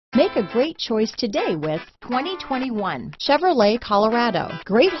Make a great choice today with 2021 Chevrolet Colorado.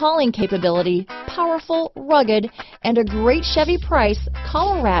 Great hauling capability, powerful, rugged, and a great Chevy price,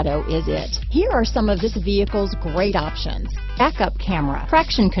 Colorado is it. Here are some of this vehicle's great options: backup camera,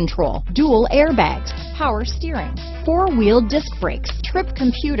 traction control, dual airbags, power steering, four-wheel disc brakes, trip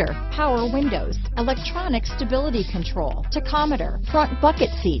computer, power windows, electronic stability control, tachometer, front bucket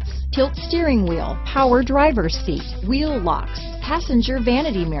seats, tilt steering wheel, power driver's seat, wheel locks, passenger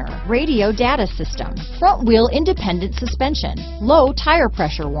vanity mirror, radio data system, front wheel independent suspension, low tire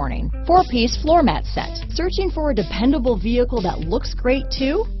pressure warning, 4-piece floor mat set. Searching for a dependable vehicle that looks great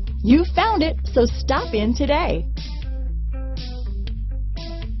too? You found it, so stop in today.